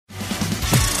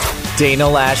Dana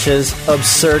Lash's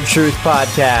Absurd Truth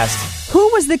Podcast.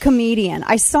 Who was the comedian?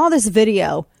 I saw this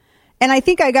video, and I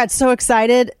think I got so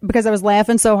excited because I was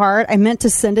laughing so hard. I meant to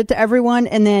send it to everyone,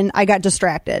 and then I got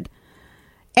distracted.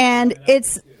 And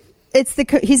he's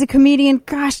a comedian.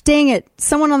 Gosh dang it.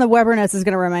 Someone on the Webernets is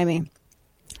going to remind me.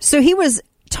 So he was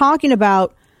talking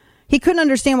about, he couldn't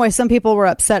understand why some people were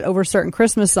upset over certain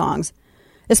Christmas songs,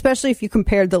 especially if you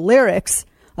compared the lyrics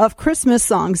of Christmas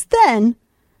songs then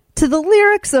to the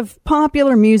lyrics of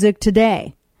popular music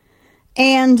today.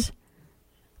 And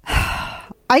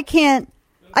I can't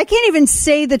even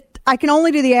say that. I can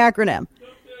only do the acronym.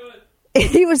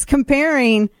 He was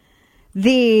comparing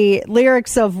the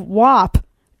lyrics of WAP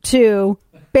to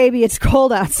Baby It's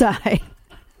Cold Outside.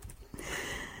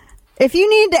 If you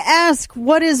need to ask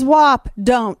what is WAP,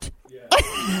 don't.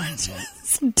 Yeah.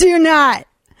 Just do not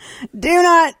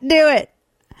do it.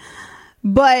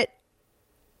 But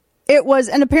it was,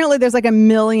 and apparently there's like a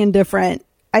million different,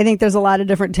 I think there's a lot of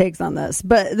different takes on this,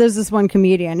 but there's this one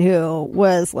comedian who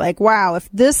was like, wow, if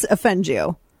this offends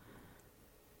you,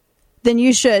 then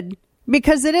you should,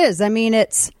 because it is. I mean,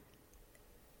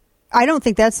 I don't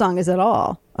think that song is at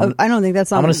all. I don't think that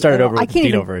song I'm going to start it over all. with the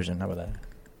Dino version. How about that?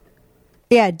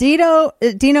 Yeah,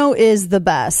 Dino is the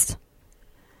best.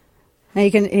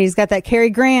 And he's got that Cary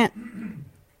Grant.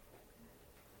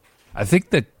 I think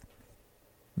that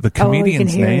the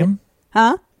comedian's name?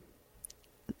 Huh?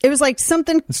 It was like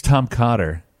something. It's Tom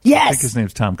Cotter. Yes. I think his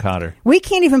name's Tom Cotter. We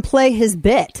can't even play his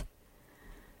bit.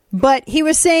 But he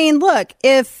was saying, look,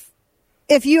 if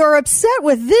you are upset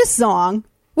with this song,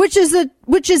 which is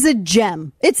a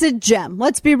gem. It's a gem.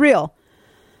 Let's be real.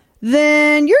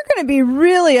 Then you're going to be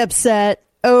really upset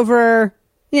over,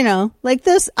 like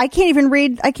this. I can't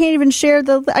even share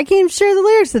the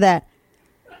lyrics to that.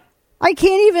 I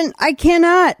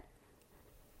cannot.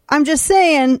 I'm just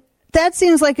saying that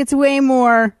seems like it's way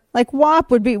more, like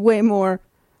WAP would be way more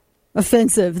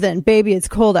offensive than Baby It's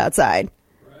Cold Outside.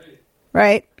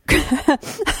 Right?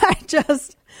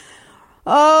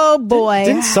 Oh boy.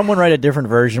 Didn't someone write a different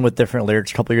version with different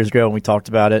lyrics a couple years ago when we talked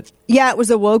about it? Yeah, it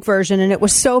was a woke version, and it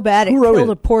was so bad it killed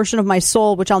a portion of my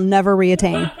soul, which I'll never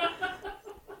reattain.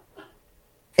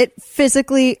 It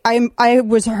physically, I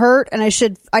was hurt, and I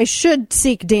should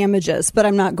seek damages, but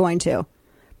I'm not going to.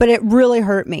 But it really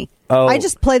hurt me. Oh. I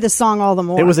just play the song all the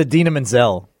more. It was Idina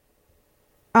Menzel.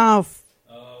 Oh,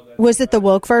 was it the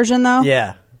woke version though?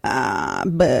 Yeah.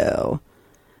 Boo.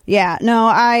 Yeah, no,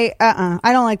 I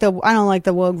don't like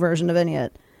the woke version of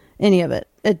any of it.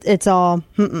 It's all,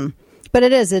 but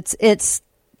it is. It's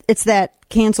that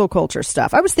cancel culture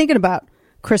stuff. I was thinking about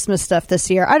Christmas stuff this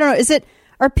year. I don't know.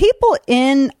 Are people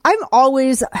in?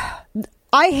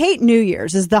 I hate New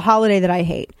Year's. Is the holiday that I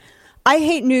hate. I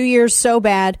hate New Year's so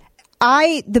bad.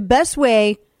 The best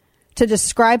way to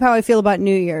describe how I feel about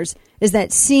New Year's is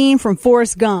that scene from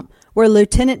Forrest Gump where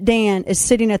Lieutenant Dan is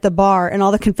sitting at the bar and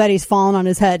all the confetti's falling on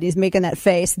his head and he's making that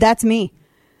face. That's me.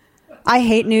 I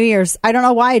hate New Year's. I don't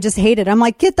know why. I just hate it. I'm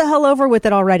like, get the hell over with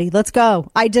it already. Let's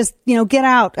go. I just, get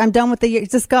out. I'm done with the year.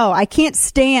 Just go. I can't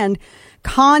stand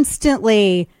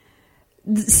constantly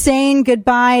saying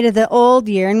goodbye to the old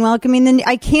year and welcoming the new.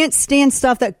 I can't stand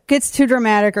stuff that gets too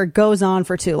dramatic or goes on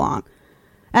for too long.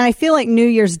 And I feel like New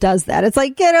Year's does that. It's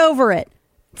like, get over it.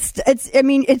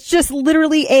 It's just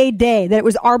literally a day that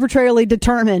was arbitrarily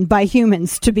determined by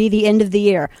humans to be the end of the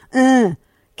year.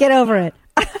 Get over it.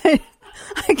 I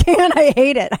can't. I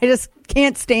hate it. I just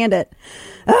can't stand it.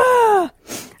 I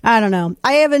don't know.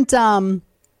 I haven't. I'm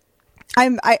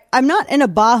not in a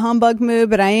bah humbug mood,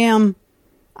 but I am.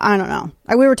 I don't know.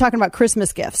 We were talking about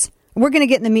Christmas gifts. We're going to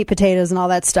get in the meat potatoes and all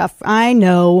that stuff. I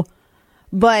know,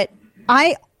 but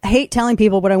I hate telling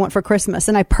people what I want for Christmas,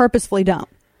 and I purposefully don't.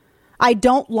 I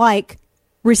don't like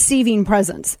receiving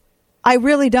presents. I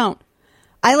really don't.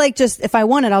 I like just, if I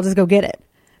want it, I'll just go get it.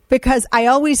 Because I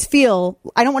always feel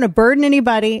I don't want to burden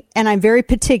anybody, and I'm very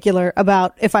particular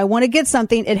about if I want to get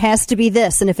something, it has to be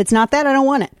this. And if it's not that, I don't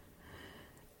want it.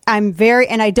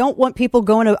 And I don't want people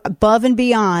going above and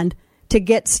beyond to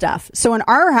get stuff. So in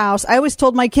our house, I always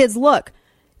told my kids, look,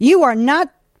 you're not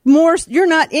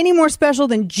any more special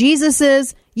than Jesus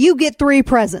is. You get 3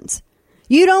 presents.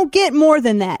 You don't get more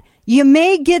than that. You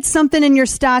may get something in your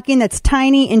stocking that's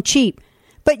tiny and cheap,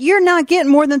 but you're not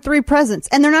getting more than 3 presents,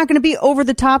 and they're not going to be over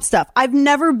the top stuff. I've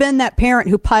never been that parent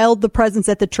who piled the presents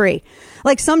at the tree.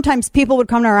 Like sometimes people would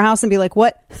come to our house and be like,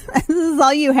 what? This is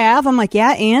all you have? I'm like,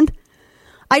 yeah. And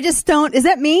I just don't, is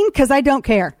that mean? Cause I don't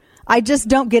care. I just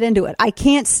don't get into it. I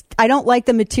don't like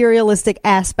the materialistic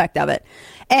aspect of it.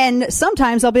 And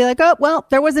sometimes I'll be like, oh, well,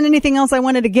 there wasn't anything else I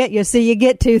wanted to get you, so you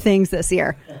get 2 things this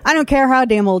year. I don't care how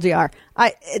damn old you are.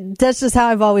 That's just how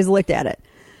I've always looked at it.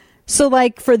 So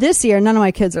like for this year, none of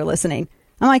my kids are listening.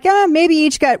 I'm like, maybe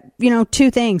each got,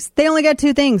 2 things. They only got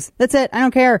 2 things. That's it. I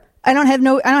don't care. I don't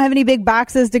have any big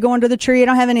boxes to go under the tree. I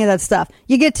don't have any of that stuff.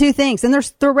 You get 2 things, and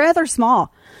they're rather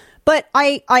small. But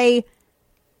I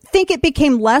think it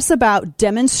became less about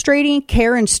demonstrating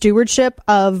care and stewardship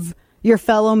of your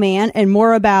fellow man and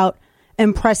more about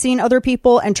impressing other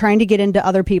people and trying to get into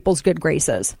other people's good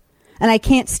graces. And I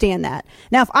can't stand that.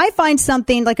 Now, if I find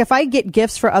something, like if I get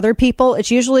gifts for other people, it's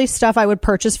usually stuff I would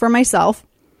purchase for myself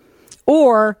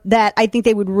or that I think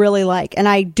they would really like. And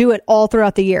I do it all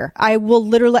throughout the year.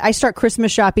 I start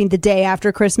Christmas shopping the day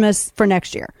after Christmas for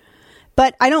next year.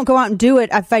 But I don't go out and do it.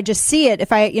 If I just see it,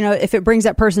 if it brings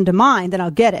that person to mind, then I'll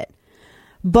get it.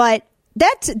 But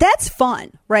that's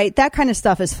fun, right? That kind of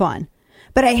stuff is fun.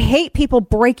 But I hate people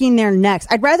breaking their necks.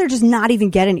 I'd rather just not even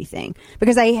get anything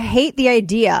because I hate the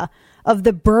idea of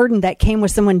the burden that came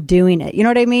with someone doing it. You know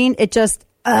what I mean? It just,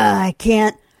 I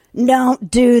can't. Don't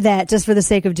do that just for the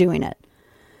sake of doing it.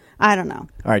 I don't know.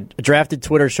 All right. A drafted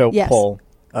Twitter show poll.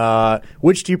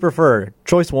 Which do you prefer?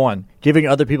 Choice 1, giving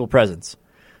other people presents.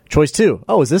 Choice 2,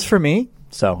 is this for me?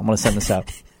 So I'm going to send this out.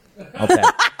 Okay.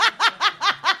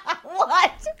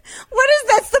 What? What is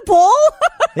that's the poll?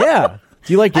 Yeah.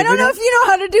 Do you like I don't know if you know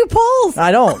how to do polls.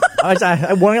 I don't.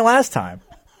 I won it last time.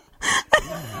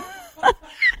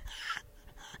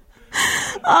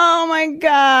 Oh my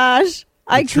gosh.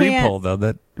 I tree can't. poll though,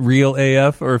 that real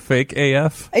AF or fake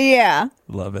AF? Yeah.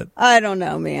 Love it. I don't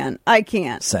know, man. I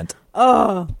can't. Sent.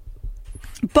 Oh.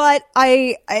 But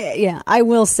I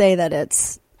will say that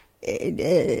it's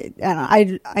I don't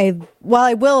know.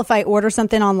 I will if I order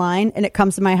something online and it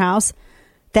comes to my house.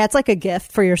 That's like a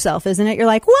gift for yourself, isn't it? You're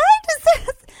like, what is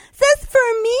this for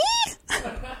me?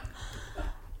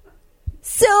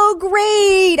 So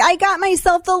great. I got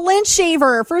myself the lint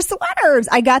shaver for sweaters.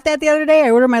 I got that the other day.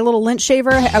 I ordered my little lint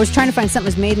shaver. I was trying to find something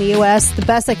that was made in the U.S. The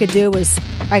best I could do was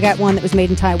I got one that was made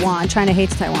in Taiwan. China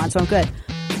hates Taiwan, so I'm good.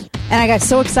 And I got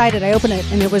so excited. I opened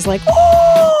it and it was like,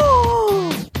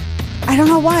 oh, I don't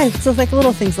know why. It's just like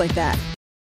little things like that.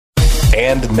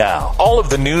 And now, all of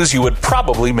the news you would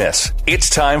probably miss. It's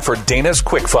time for Dana's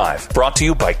Quick 5, brought to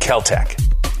you by Caltech.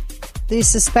 The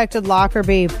suspected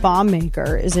Lockerbie bomb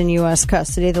maker is in U.S.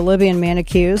 custody. The Libyan man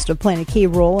accused of playing a key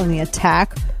role in the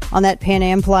attack on that Pan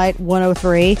Am Flight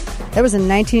 103. That was in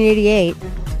 1988.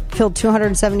 Killed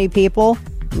 270 people.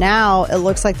 Now it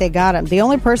looks like they got him. The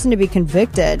only person to be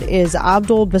convicted is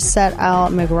Abdul Baset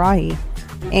al-Megrahi.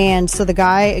 And so the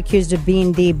guy accused of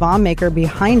being the bomb maker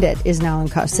behind it is now in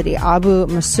custody, Abu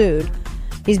Masood.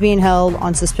 He's being held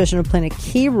on suspicion of playing a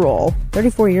key role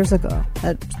 34 years ago.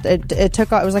 It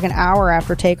was like an hour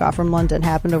after takeoff from London,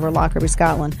 happened over Lockerbie,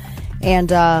 Scotland. And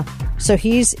so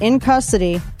he's in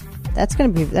custody. That's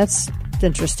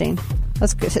interesting.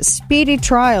 Let's get a speedy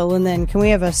trial, and then can we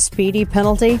have a speedy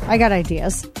penalty? I got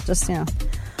ideas.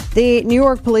 The New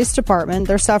York Police Department,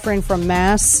 they're suffering from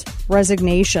mass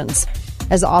resignations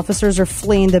as officers are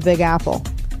fleeing the Big Apple.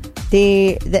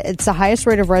 It's the highest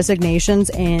rate of resignations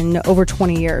in over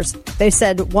 20 years. They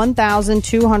said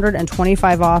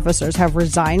 1,225 officers have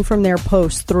resigned from their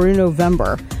posts through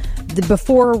November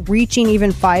before reaching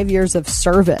even 5 years of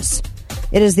service.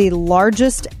 It is the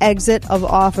largest exit of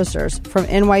officers from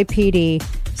NYPD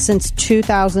since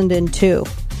 2002.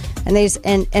 And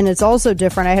it's also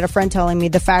different. I had a friend telling me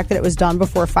the fact that it was done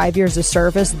before 5 years of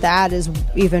service, that's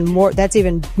even more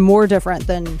different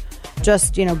than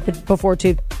just,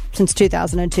 since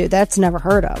 2002. That's never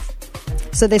heard of.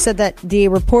 So they said that the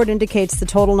report indicates the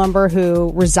total number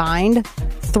who resigned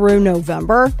through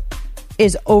November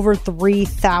is over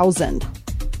 3,000.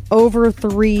 Over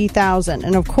 3,000.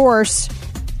 And of course,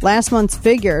 last month's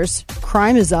figures,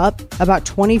 crime is up about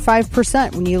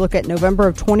 25% when you look at November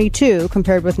of 22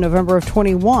 compared with November of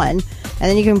 21. And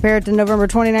then you compare it to November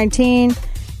 2019,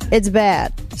 it's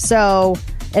bad. So,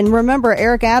 and remember,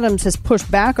 Eric Adams has pushed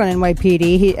back on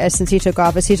NYPD since he took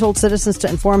office. He told citizens to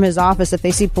inform his office if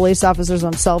they see police officers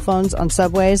on cell phones on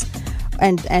subways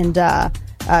and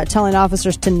telling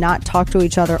officers to not talk to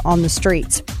each other on the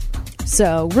streets.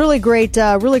 So really great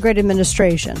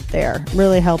administration there,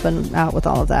 really helping out with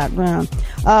all of that.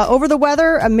 Over the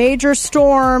weather, a major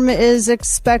storm is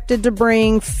expected to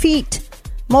bring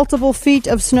multiple feet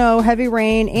of snow, heavy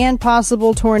rain, and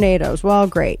possible tornadoes. Well,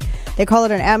 great. They call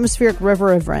it an atmospheric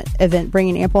river event,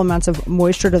 bringing ample amounts of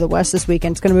moisture to the west this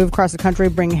weekend. It's going to move across the country,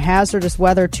 bring hazardous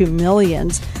weather to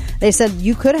millions. They said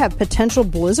you could have potential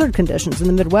blizzard conditions in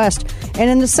the Midwest, and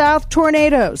in the South,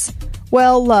 tornadoes.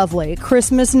 Well, lovely.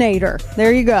 Christmas nader.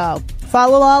 There you go. Fa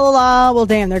la la la la. Well,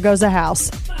 damn, there goes a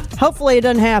house. Hopefully it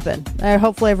doesn't happen.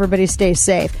 Hopefully everybody stays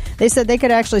safe. They said they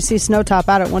could actually see snow top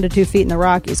out at 1 to 2 feet in the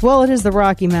Rockies. Well, it is the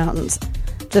Rocky Mountains.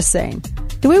 Just saying.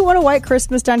 Do we want a white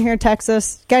Christmas down here in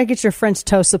Texas? Got to get your French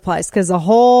toast supplies because the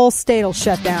whole state will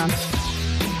shut down.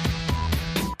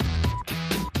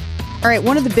 All right,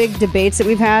 one of the big debates that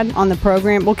we've had on the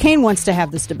program. Well, Kane wants to have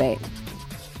this debate.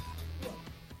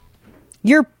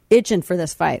 You're itching for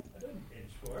this fight.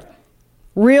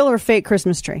 Real or fake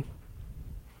Christmas tree?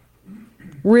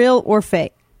 Real or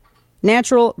fake?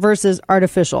 Natural versus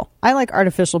artificial. I like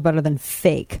artificial better than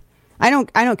fake. I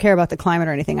don't care about the climate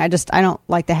or anything. I don't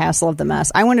like the hassle of the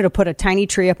mess. I wanted to put a tiny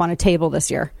tree up on a table this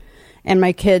year, and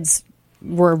my kids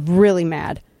were really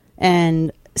mad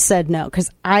and said no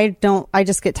because I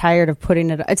just get tired of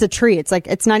putting it. It's a tree. It's like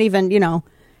it's not even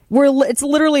it's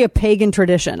literally a pagan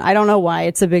tradition. I don't know why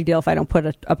it's a big deal if I don't put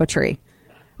up a tree,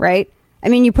 right? I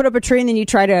mean, you put up a tree and then you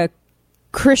try to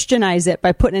Christianize it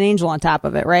by putting an angel on top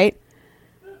of it, right?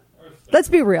 Let's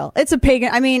be real. It's a pagan.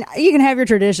 I mean, you can have your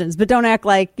traditions, but don't act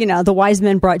like, the wise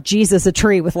men brought Jesus a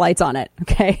tree with lights on it.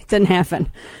 Okay. It didn't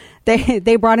happen.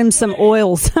 They brought him some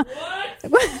oils.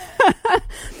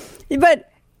 But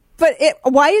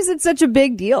why is it such a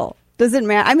big deal? Does it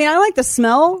matter? I mean, I like the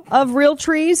smell of real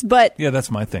trees, but yeah,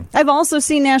 that's my thing. I've also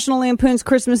seen National Lampoon's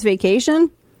Christmas Vacation.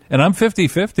 And I'm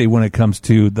 50-50 when it comes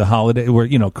to the holiday, where,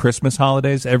 Christmas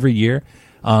holidays every year.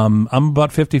 I'm about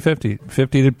 50-50.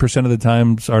 50% of the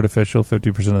times artificial,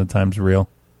 50% of the times real.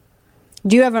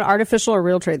 Do you have an artificial or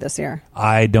real tree this year?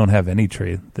 I don't have any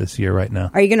tree this year right now.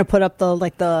 Are you going to put up the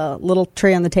little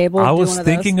tree on the table? I was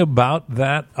thinking about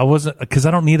that. I wasn't, because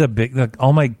I don't need a big,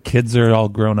 all my kids are all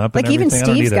grown up and everything. Even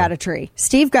Steve's got a tree.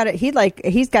 Steve got it.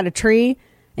 He's got a tree.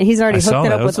 And he's already hooked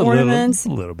it up with ornaments. A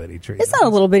little bitty tree. It's not a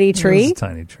little bitty tree. It's a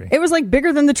tiny tree. It was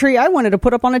bigger than the tree I wanted to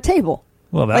put up on a table.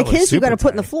 Well, that was his, super you got to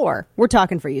put tiny. In the floor. We're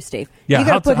talking for you, Steve. Yeah,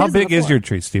 how big is your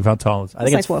tree, Steve? How tall is it? I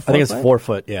think it's 4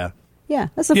 foot. Yeah. Yeah,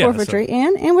 that's a 4 foot tree.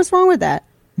 And what's wrong with that?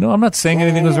 No, I'm not saying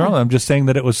anything was wrong. I'm just saying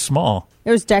that it was small.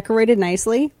 It was decorated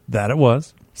nicely. That it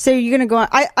was. So you're going to go on.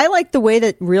 I like the way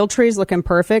that real trees look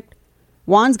imperfect.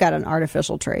 Juan's got an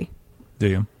artificial tree. Do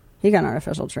you? He got an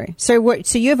artificial tree. So what?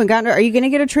 So you haven't gotten? Are you going to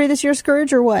get a tree this year,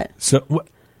 Scrooge, or what? So what?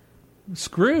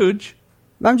 Scrooge?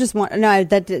 I'm just no. I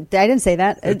didn't say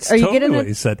that. That's are you totally getting what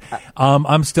he said? I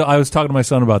was talking to my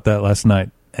son about that last night,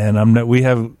 and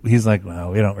he's like, well,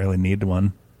 we don't really need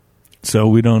one, so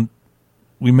we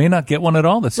may not get one at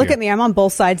all this year. Look at me. I'm on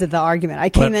both sides of the argument. I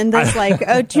came in this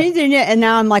and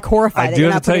now I'm horrified that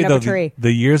you're not putting up a tree.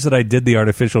 The years that I did the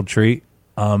artificial tree,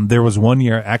 there was one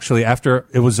year actually after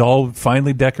it was all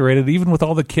finally decorated, even with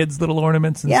all the kids' little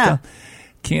ornaments and stuff.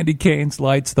 Candy canes,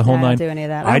 lights, the whole nine. I don't do any of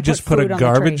that. I just put a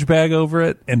garbage bag over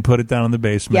it and put it down in the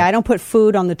basement. Yeah, I don't put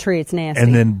food on the tree. It's nasty.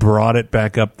 And then brought it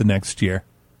back up the next year.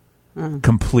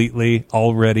 Completely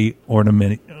already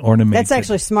ornamented. That's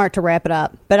actually smart to wrap it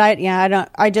up. But we have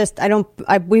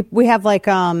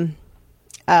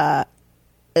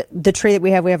the tree that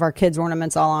we have our kids'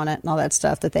 ornaments all on it and all that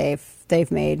stuff that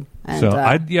they've made. And,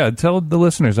 so tell the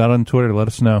listeners out on Twitter, let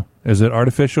us know. Is it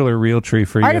artificial or real tree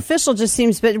for you? Artificial just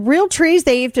seems, but real trees,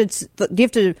 you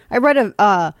have to. I read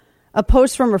a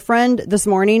post from a friend this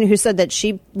morning who said that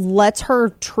she lets her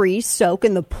tree soak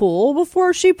in the pool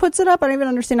before she puts it up. I don't even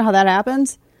understand how that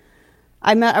happens.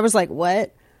 I was like,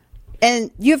 what? And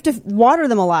you have to water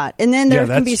them a lot. And then there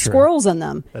can be squirrels in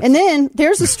them. And then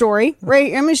there's a story.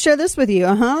 Right, let me share this with you.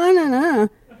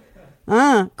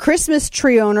 Christmas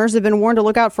tree owners have been warned to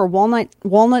look out for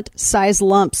walnut-sized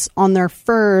lumps on their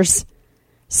firs.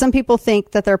 Some people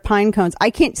think that they're pine cones. I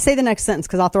can't say the next sentence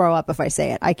because I'll throw up if I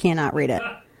say it. I cannot read it.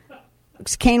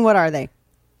 Kane, what are they?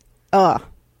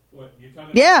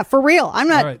 Yeah, for real. I'm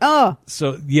not. Right.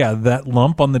 So, that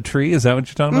lump on the tree, is that what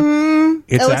you're talking about?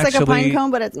 It looks like a pine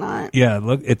cone, but it's not. Yeah,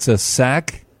 look, it's a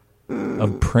sack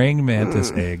of praying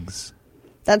mantis eggs.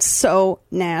 That's so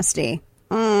nasty.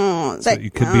 So you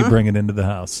could be bringing it into the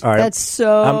house. All right. That's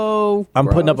so I'm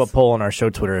putting up a poll on our show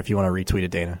Twitter if you want to retweet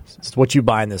it, Dana. What you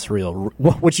buying this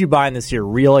what you buying this year,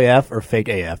 real AF or fake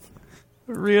AF?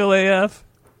 Real AF.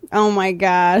 Oh, my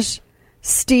gosh.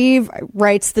 Steve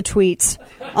writes the tweets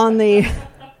on the...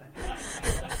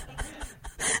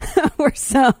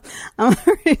 because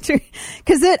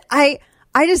I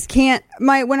just can't.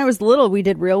 When I was little, we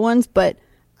did real ones, but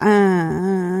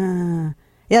they'll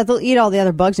eat all the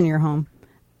other bugs in your home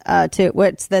too.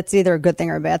 That's either a good thing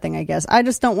or a bad thing, I guess. I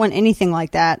just don't want anything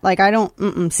like that. Like I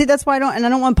don't see. That's why I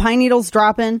don't want pine needles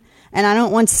dropping, and I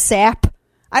don't want sap.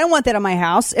 I don't want that in my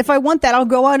house. If I want that, I'll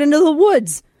go out into the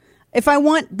woods. If I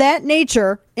want that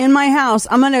nature in my house,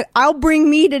 I'll bring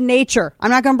me to nature.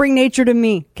 I'm not going to bring nature to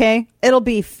me. Okay. It'll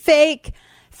be fake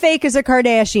Fake as a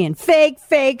Kardashian. Fake,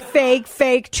 fake, fake,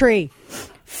 fake tree.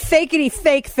 Fakety,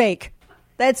 fake, fake.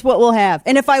 That's what we'll have.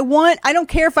 And if I don't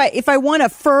care if I want a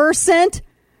fir scent,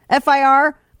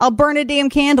 FIR, I'll burn a damn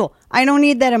candle. I don't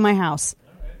need that in my house.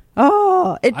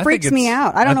 Oh, it freaks me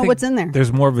out. I don't know what's in there.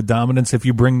 There's more of a dominance if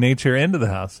you bring nature into the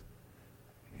house.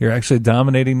 You're actually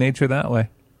dominating nature that way.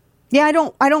 Yeah, I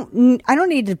don't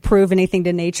need to prove anything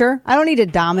to nature. I don't need to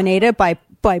dominate it by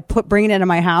bringing it in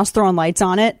my house, throwing lights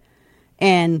on it,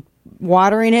 and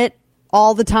watering it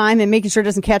all the time and making sure it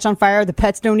doesn't catch on fire. The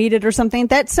pets don't eat it or something.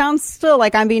 That sounds still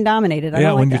like I'm being dominated. I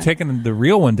don't when like you're taking the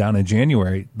real one down in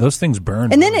January, those things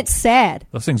burn. And then it's sad.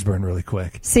 Those things burn really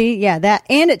quick. See, yeah, that,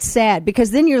 and it's sad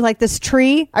because then you're like this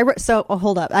tree.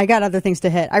 Hold up. I got other things to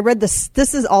hit. I read this.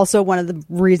 This is also one of the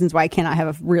reasons why I cannot have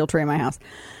a real tree in my house.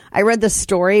 I read this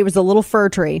story. It was a little fir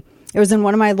tree. It was in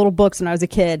one of my little books when I was a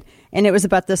kid. And it was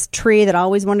about this tree that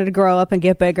always wanted to grow up and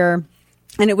get bigger.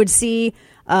 And it would see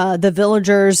the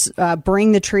villagers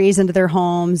bring the trees into their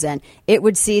homes, and it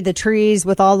would see the trees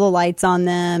with all the lights on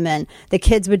them, and the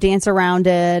kids would dance around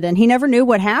it. And he never knew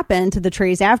what happened to the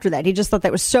trees after that. He just thought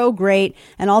that was so great.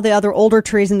 And all the other older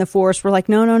trees in the forest were like,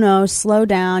 no, slow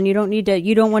down. You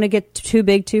don't want to get too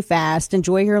big too fast.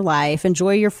 Enjoy your life,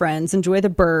 enjoy your friends, enjoy the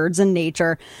birds and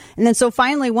nature. And then so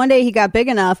finally one day he got big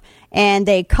enough and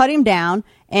they cut him down.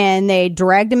 And they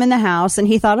dragged him in the house, and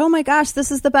he thought, oh my gosh,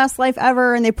 this is the best life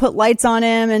ever. And they put lights on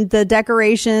him and the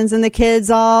decorations, and the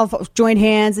kids all joined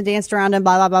hands and danced around him,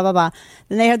 blah, blah, blah, blah, blah.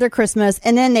 Then they had their Christmas,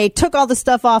 and then they took all the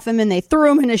stuff off him and they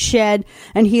threw him in a shed,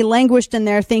 and he languished in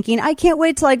there thinking, I can't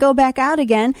wait till I go back out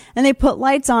again. And they put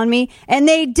lights on me, and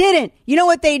they didn't. You know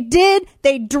what they did?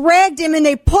 They dragged him and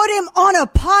they put him on a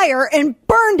pyre and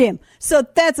burned him. So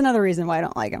that's another reason why I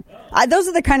don't like him. Those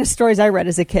are the kind of stories I read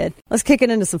as a kid. Let's kick it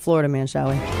into some Florida Man, shall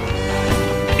we?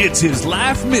 It's his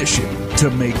life mission to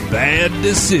make bad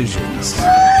decisions.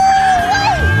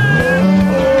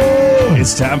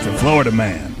 It's time for Florida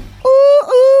Man.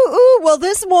 Ooh. Well,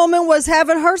 this woman was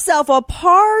having herself a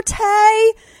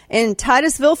party in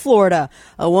Titusville, Florida.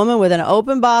 A woman with an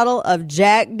open bottle of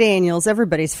Jack Daniels,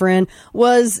 everybody's friend,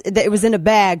 it was in a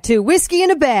bag, too. Whiskey in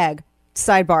a bag.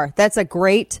 Sidebar. That's a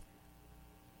great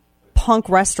punk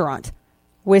restaurant.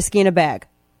 Whiskey in a bag.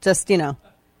 Just,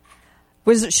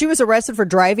 she was arrested for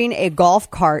driving a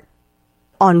golf cart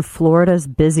on Florida's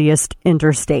busiest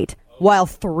interstate while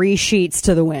 3 sheets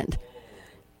to the wind.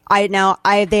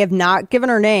 They have not given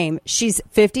her name. She's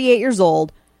 58 years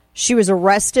old. She was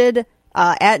arrested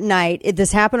at night.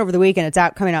 This happened over the weekend. It's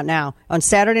coming out now on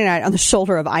Saturday night on the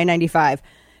shoulder of I-95.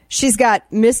 She's got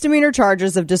misdemeanor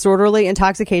charges of disorderly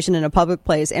intoxication in a public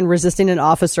place and resisting an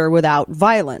officer without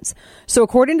violence. So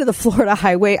according to the Florida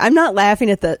Highway, I'm not laughing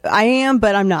at I am,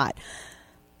 but I'm not.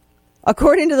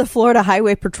 According to the Florida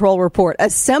Highway Patrol report, a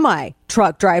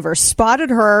semi-truck driver spotted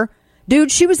her.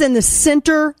 Dude, she was in the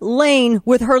center lane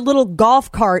with her little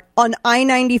golf cart on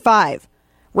I-95.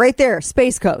 Right there,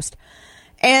 Space Coast.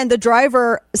 And the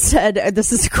driver said,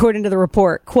 this is according to the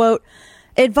report, quote,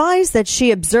 advised that she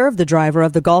observed the driver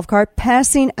of the golf cart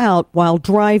passing out while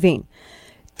driving.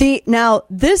 Now,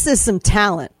 this is some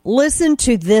talent. Listen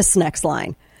to this next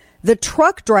line. The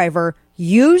truck driver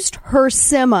used her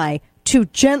semi to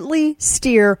gently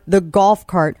steer the golf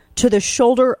cart to the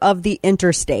shoulder of the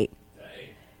interstate.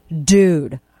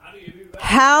 Dude,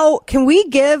 how can we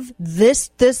give this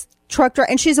truck driver,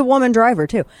 and she's a woman driver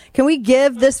too, can we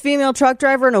give this female truck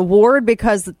driver an award?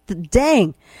 Because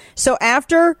dang. So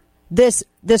after this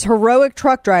heroic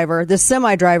truck driver, this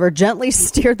semi driver, gently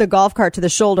steered the golf cart to the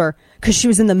shoulder because she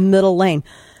was in the middle lane.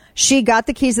 She got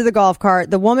the keys to the golf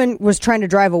cart. The woman was trying to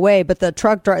drive away, but the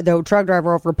truck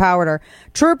driver overpowered her.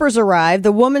 Troopers arrived.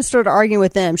 The woman started arguing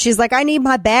with them. She's like, I need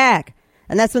my bag.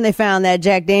 And that's when they found that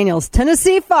Jack Daniels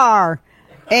Tennessee Fire.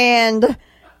 And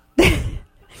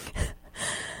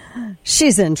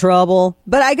she's in trouble.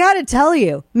 But I got to tell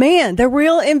you, man, the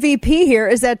real MVP here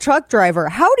is that truck driver.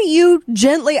 How do you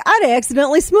I'd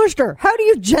accidentally smushed her. How do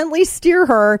you gently steer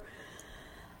her?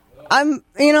 I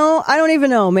don't even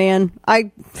know, man. All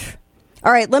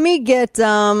right, let me get,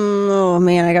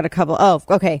 I got a couple. Oh,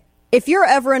 okay. If you're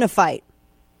ever in a fight,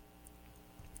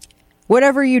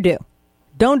 whatever you do,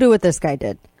 don't do what this guy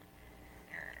did.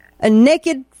 A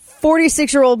naked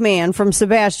 46-year-old man from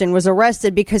Sebastian was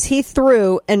arrested because he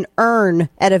threw an urn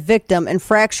at a victim and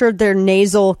fractured their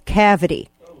nasal cavity.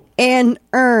 An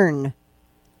urn.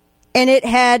 And it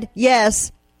had,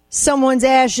 yes, someone's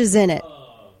ashes in it.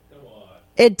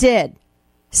 It did.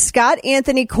 Scott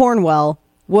Anthony Cornwell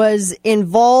was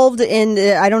involved in,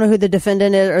 I don't know who the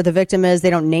defendant is or the victim is. They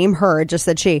don't name her, just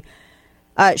that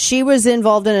she was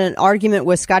involved in an argument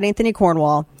with Scott Anthony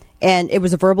Cornwell. And it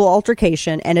was a verbal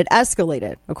altercation, and it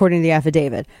escalated, according to the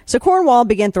affidavit. So Cornwall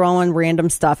began throwing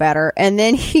random stuff at her, and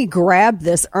then he grabbed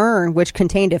this urn, which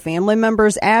contained a family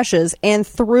member's ashes, and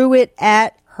threw it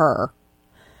at her.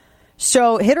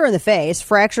 So hit her in the face,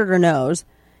 fractured her nose,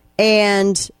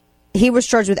 and he was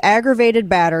charged with aggravated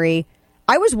battery.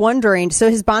 I was wondering, so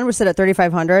his bond was set at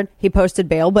 $3,500. He posted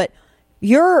bail, but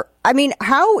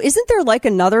how isn't there like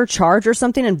another charge or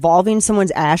something involving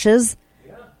someone's ashes?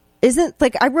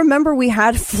 I remember we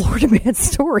had a Florida man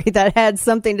story that had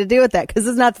something to do with that, because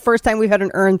it's not the first time we've had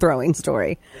an urn throwing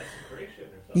story.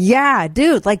 Yeah,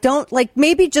 dude,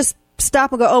 maybe just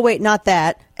stop and go, oh, wait, not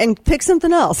that, and pick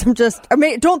something else.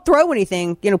 Don't throw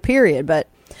anything, period. But,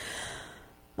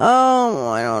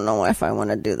 I don't know if I want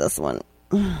to do this one.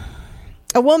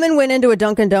 A woman went into a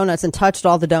Dunkin' Donuts and touched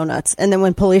all the donuts, and then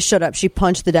when police showed up, she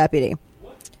punched the deputy.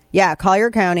 Yeah, Collier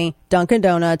County, Dunkin'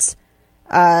 Donuts.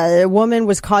 A woman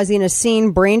was causing a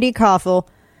scene. Brandy Koffel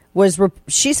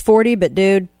she's 40, but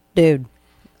dude,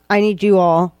 I need you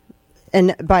all,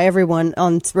 and by everyone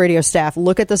on radio staff,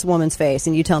 look at this woman's face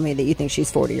and you tell me that you think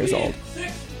she's 40 years old.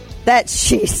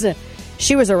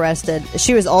 She was arrested.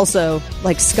 She was also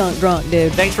skunk drunk,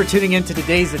 dude. Thanks for tuning in to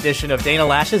today's edition of Dana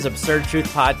Lash's Absurd Truth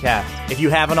Podcast. If you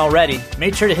haven't already,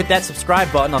 make sure to hit that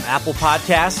subscribe button on Apple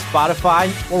Podcasts, Spotify,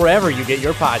 or wherever you get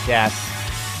your podcasts.